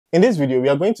In this video, we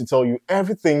are going to tell you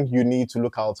everything you need to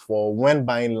look out for when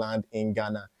buying land in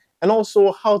Ghana, and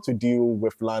also how to deal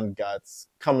with land guards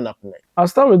coming up next. I'll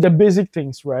start with the basic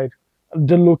things, right?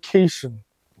 The location.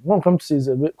 What I'm come to say is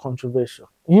a bit controversial.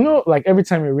 You know, like every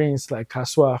time it rains, like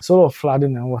Kaswa, sort of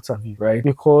flooding and what have you, right?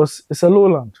 Because it's a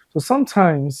lowland. So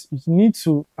sometimes you need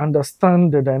to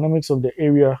understand the dynamics of the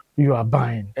area you are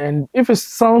buying. And if it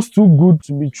sounds too good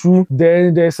to be true,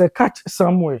 then there's a catch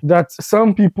somewhere that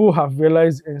some people have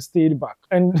realized and stayed back.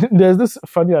 And there's this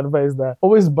funny advice that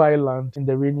always buy land in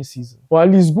the rainy season. Or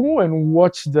at least go and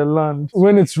watch the land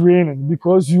when it's raining,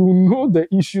 because you know the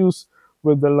issues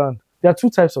with the land. There are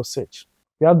two types of search.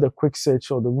 You have the quick search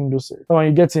or the window search. So when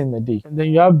you get it in a day. And then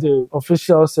you have the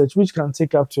official search, which can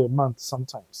take up to a month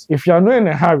sometimes. If you are not in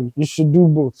a hurry, you should do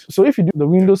both. So if you do the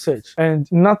window search and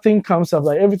nothing comes up,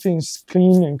 like everything is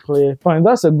clean and clear, fine,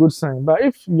 that's a good sign. But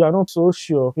if you are not so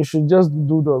sure, you should just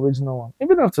do the original one.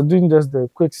 Even after doing just the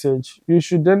quick search, you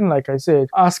should then, like I said,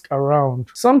 ask around.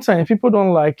 Sometimes people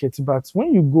don't like it, but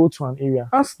when you go to an area,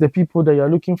 ask the people that you're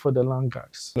looking for the land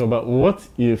guards. No, but what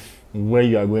if where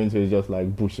you are going to is just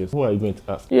like bushes? Who are you going to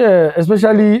ask? Yeah,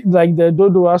 especially like the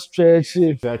Dodoa stretch.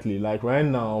 Exactly. Like right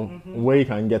now, where you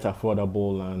can get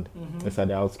affordable land is at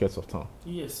the outskirts of town.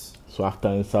 Yes. So after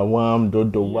Nsawam,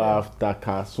 Dodowa, after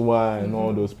Kaswa, and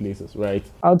all those places, right?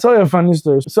 I'll tell you a funny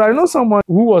story. So I know someone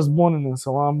who was born in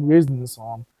Nsawam, raised in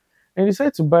Nsawam, and he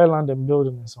decided to buy land and build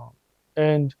in Nsawam.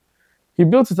 And he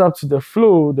built it up to the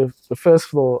floor, the first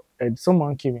floor, and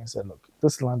someone came and said, look,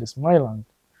 this land is my land,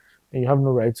 and you have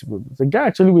no right to build it. The guy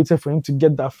actually waited for him to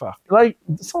get that far. Like,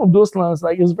 some of those lands,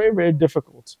 like, it's very, very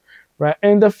difficult, right?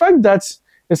 And the fact that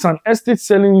it's an estate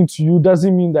selling it to you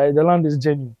doesn't mean that the land is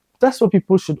genuine. That's what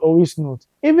people should always note.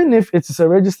 Even if it is a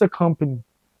registered company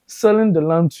selling the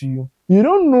land to you, you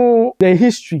don't know the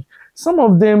history. Some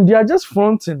of them, they are just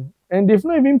fronting, and they've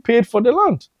not even paid for the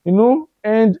land, you know?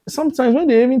 And sometimes when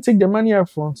they even take the money up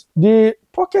front, they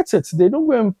pocket it. They don't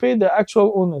go and pay the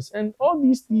actual owners. And all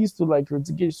these leads to like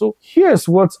litigation. So here's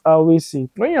what I always say.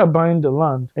 When you're buying the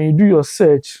land and you do your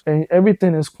search and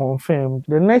everything is confirmed,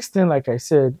 the next thing, like I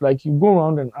said, like you go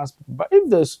around and ask people. But if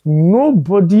there's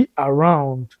nobody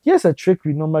around, here's a trick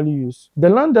we normally use. The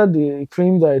land that they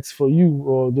claim that it's for you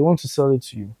or they want to sell it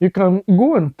to you, you can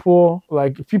go and pour,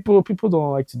 like people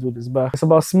don't like to do this, but it's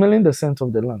about smelling the scent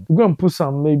of the land. You go and put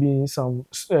maybe some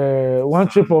one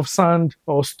trip of sand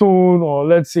or stone, or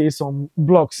let's say some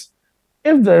blocks.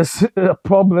 If there's a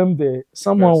problem there,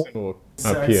 someone will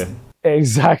appear.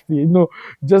 Exactly, you know,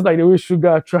 just like the way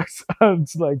sugar attracts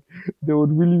ants, like they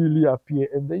would really, really appear,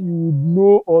 and then you would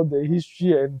know all the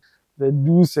history and the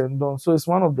do's and don'ts. So it's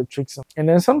one of the tricks. And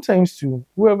then sometimes too,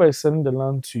 whoever is selling the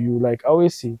land to you, like I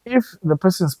always say, if the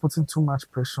person is putting too much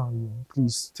pressure on you,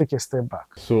 please take a step back.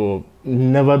 So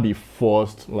never be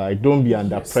forced. Like, don't be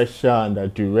under pressure, under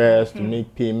duress to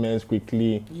make payments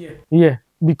quickly. Yeah,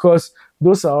 because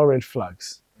those are all red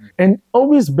flags. And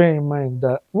always bear in mind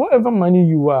that whatever money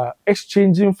you are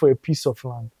exchanging for a piece of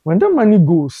land, when that money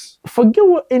goes, forget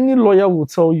what any lawyer will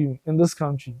tell you in this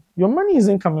country. Your money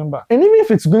isn't coming back. And even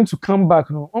if it's going to come back,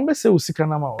 no, and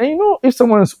you know, if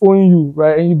someone is owing you,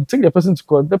 right, and you take the person to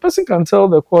court, the person can tell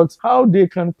the court how they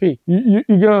can pay. You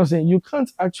get what I'm saying? You can't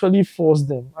actually force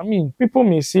them. I mean, people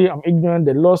may say I'm ignorant,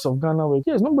 the laws of Ghana work.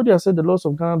 Yes, nobody has said the laws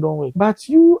of Ghana don't work. But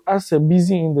you, as a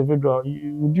busy individual,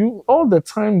 you all the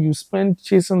time you spend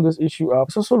chasing this issue up,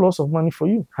 it's also loss of money for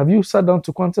you. Have you sat down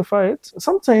to quantify it?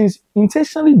 Sometimes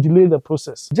intentionally delay the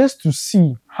process just to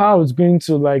see how it's going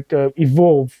to like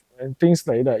evolve and things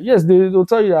like that. Yes, they'll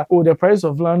tell you that, oh, the price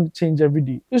of land change every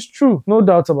day. It's true, no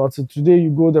doubt about it. Today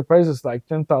you go, the price is like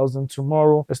 10,000,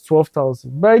 tomorrow it's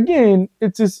 12,000. But again,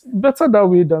 it is better that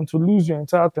way than to lose your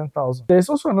entire 10,000. There's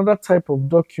also another type of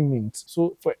document.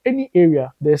 So for any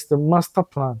area, there's the master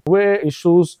plan where it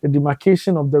shows the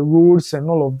demarcation of the roads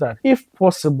and all of that. If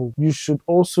possible, you should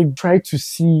also try to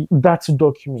see that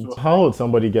document. So how would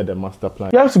somebody get the master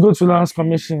plan? You have to go to Lands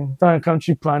Commission, Town and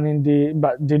Country Planning,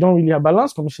 but they don't really have. But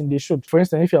Lands Commission, they should. For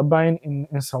instance, if you're buying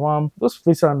in Sawam, those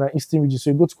places are in the Eastern region, so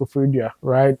you go to Koforidua,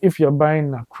 right? If you're buying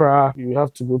in Accra, you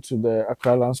have to go to the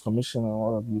Accra Lands Commission and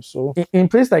all of you. So in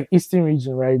places like Eastern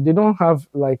region, right, they don't have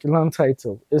like land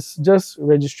title. It's just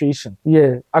registration.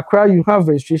 Yeah, Accra, you have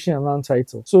registration and land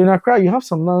title. So in Accra, you have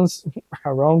some lands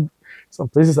around some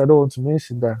places I don't want to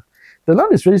mention that. The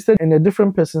land is registered in a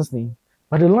different person's name,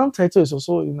 but the land title is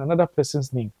also in another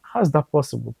person's name. How is that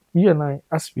possible? You and I,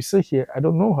 as we sit here, I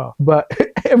don't know how, but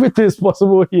everything is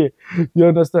possible here. You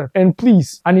understand? And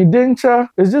please, an indenture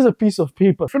is just a piece of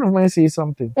paper. A friend of mine says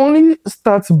something. Only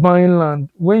start buying land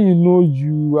when you know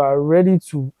you are ready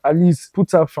to at least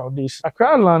put up foundation.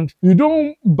 Acquire land, you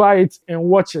don't buy it and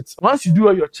watch it. Once you do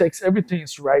all your checks, everything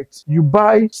is right. You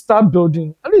buy, start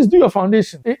building, at least do your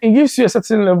foundation. It gives you a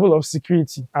certain level of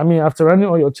security. I mean, after running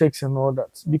all your checks and all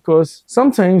that, because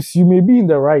sometimes you may be in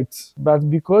the right, but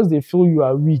because they feel you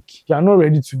are weak, you are not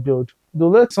ready to build. They'll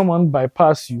let someone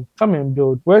bypass you, come and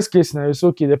build. Worst case scenario, it's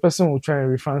okay. The person will try and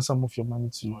refund some of your money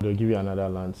to you. They'll give you another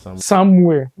land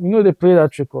somewhere. You know, they play that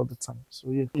trick all the time.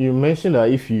 So yeah. You mentioned that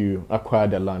if you acquire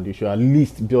the land, you should at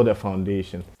least build a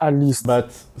foundation. At least.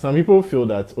 But some people feel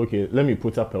that, okay, let me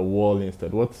put up a wall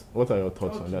instead. What are your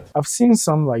thoughts on that? I've seen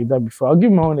some like that before. I'll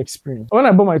give my own experience. When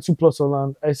I bought my 2 plots of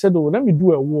land, I said, oh, let me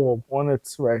do a wall on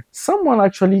it, right? Someone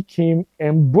actually came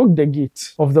and broke the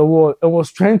gate of the wall and was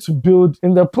trying to build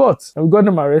in the plot. And we got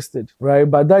them arrested, right?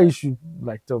 But that issue,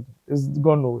 like, it's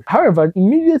gone away. However,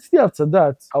 immediately after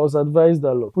that, I was advised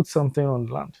that, look, put something on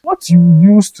land. What you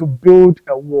use to build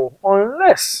a wall,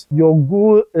 unless your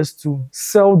goal is to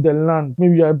sell the land,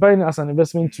 maybe you are buying it as an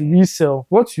investment to resell,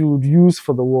 what you would use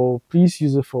for the wall, please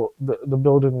use it for the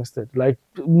building instead. Like,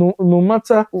 no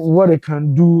matter what it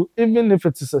can do, even if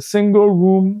it is a single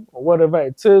room or whatever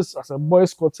it is, as a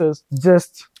boys' quarters,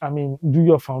 just, do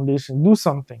your foundation, do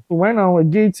something. Right now,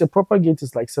 a proper gate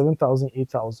is like 7,000,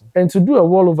 8,000. And to do a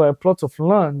wall over a plot of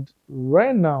land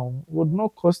right now would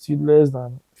not cost you less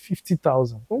than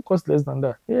 50,000. Won't cost less than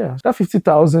that. Yeah, that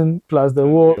 50,000 plus the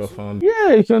wall.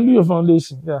 Yeah, you can do your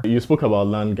foundation. Yeah. You spoke about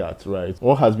land guards, right?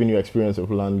 What has been your experience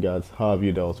with land guards? How have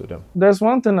you dealt with them? There's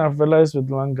one thing I've realized with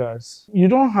land guards. You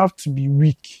don't have to be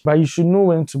weak, but you should know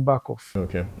when to back off.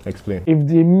 Okay, explain. If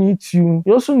they meet you,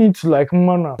 you also need to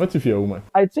man up. What if you're a woman?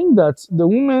 I think that the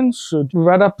woman should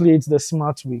rather play it the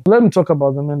smart way. Let me talk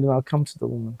about the men, then I'll come to the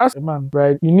woman. As a man,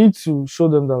 right, you need to show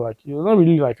them that you're not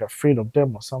really afraid of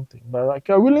them or something, but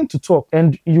you're willing to talk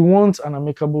and you want an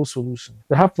amicable solution.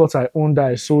 The half plot I owned that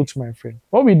I sold to my friend.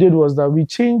 What we did was that we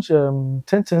changed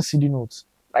 10 CD notes.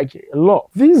 A lot.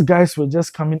 These guys were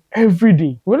just coming every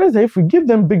day. We realized that if we give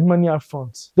them big money up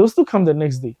front, they'll still come the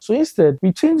next day. So instead,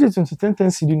 we changed it into 10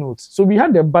 CD notes. So we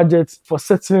had the budget for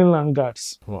settling land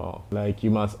guards. Wow.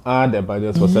 You must add a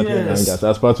budget for settling land guards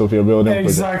as part of your building project.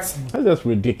 Exactly. That's just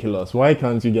ridiculous. Why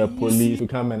can't you get police to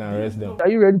come and arrest them? Are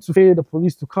you ready to pay the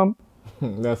police to come?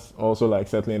 That's also like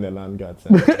settling the land guards.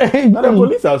 But the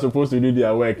police are supposed to do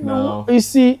their work now. You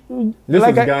see, this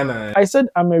is Ghana. I said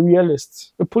I'm a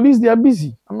realist. The police, they are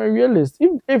busy. I'm a realist.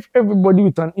 If everybody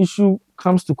with an issue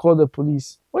comes to call the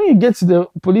police, when you get to the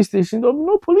police station, there'll be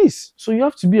no police. So you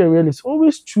have to be a realist.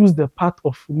 Always choose the path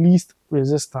of least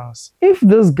resistance. If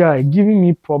this guy giving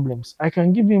me problems, I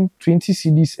can give him 20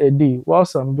 CDs a day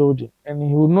whilst I'm building, and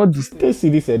he will not disturb. 20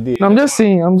 CDs a day. No, I'm just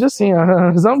saying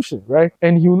an assumption, right?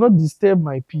 And he will not disturb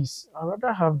my peace. I'd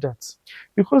rather have that.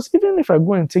 Because even if I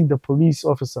go and take the police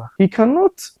officer, he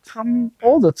cannot come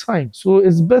all the time. So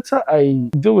it's better I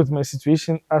deal with my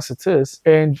situation as it is.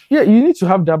 And yeah, you need to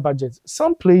have that budget.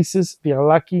 Some places, they are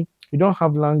lucky. You don't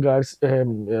have land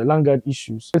guard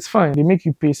issues. It's fine. They make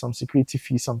you pay some security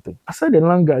fee, something. Aside the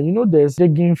land guard, there's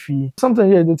digging fee.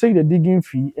 Sometimes, yeah, they take the digging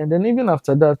fee, and then even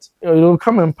after that, they'll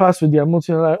come and pass with their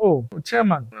motor like, oh,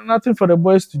 chairman, nothing for the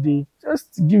boys today.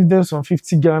 Just give them some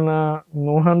 50 Ghana,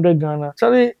 100 Ghana.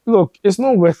 Charlie, look, it's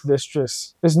not worth the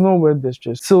stress. It's not worth the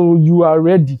stress. So you are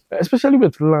ready, especially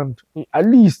with land. At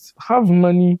least have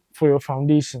money for your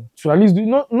foundation. So at least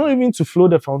not even to flow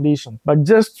the foundation, but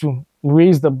just to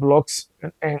raise the blocks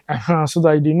and so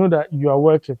that they know that you are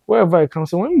working wherever it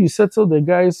comes. So when you settle the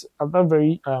guys at that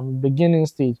very beginning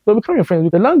stage, they'll become your friends.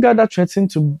 The land guard that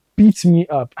threatened to beat me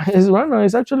up right now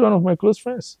is actually one of my close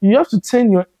friends. You have to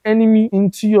turn your enemy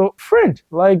into your friend,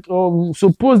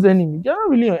 supposed enemy. They're not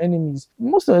really your enemies.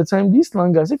 Most of the time, these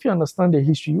land guards, if you understand the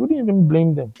history, you wouldn't even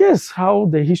blame them. Here's how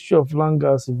the history of land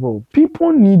guards evolved.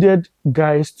 People needed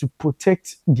guys to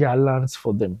protect their lands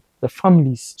for them, the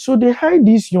families. So they hired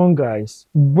these young guys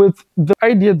with the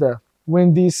idea that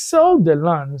when they sell the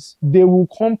lands, they will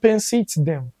compensate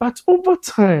them. But over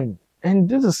time, and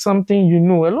this is something a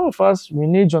lot of us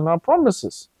renege on our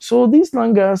promises. So these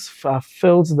land guards have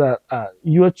felt that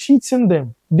you are cheating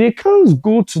them. They can't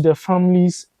go to their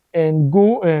families and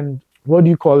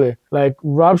like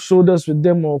rub shoulders with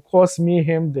them or cause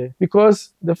mayhem there,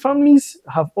 because the families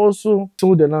have also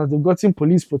sold the land. They've gotten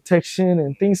police protection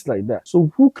and things like that.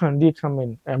 So who can they come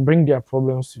in and bring their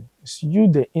problems to? It's you,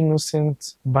 the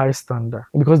innocent bystander,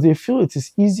 because they feel it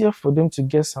is easier for them to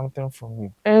get something from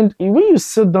you. And when you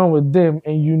sit down with them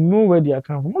and you know where they are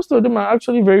coming from, most of them are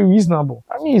actually very reasonable.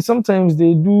 I mean, sometimes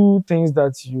they do things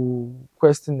that you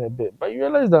question a bit, but you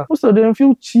realize that most of them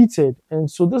feel cheated, and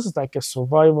so this is like a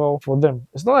survival for them.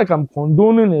 It's not like I'm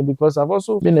condoning it, because I've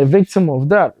also been a victim of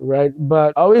that, right?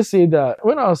 But I always say that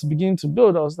when I was beginning to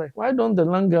build, I was like, why don't the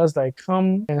land guys like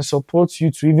come and support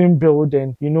you to even build,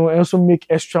 and also make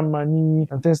extra money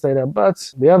and things like that?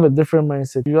 But they have a different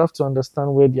mindset. You have to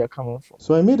understand where they are coming from.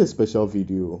 So I made a special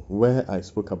video where I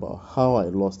spoke about how I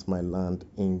lost my land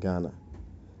in Ghana.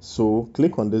 So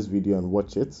click on this video and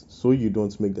watch it so you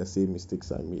don't make the same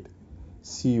mistakes I made.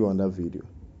 See you on that video.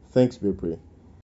 Thanks, Bebre.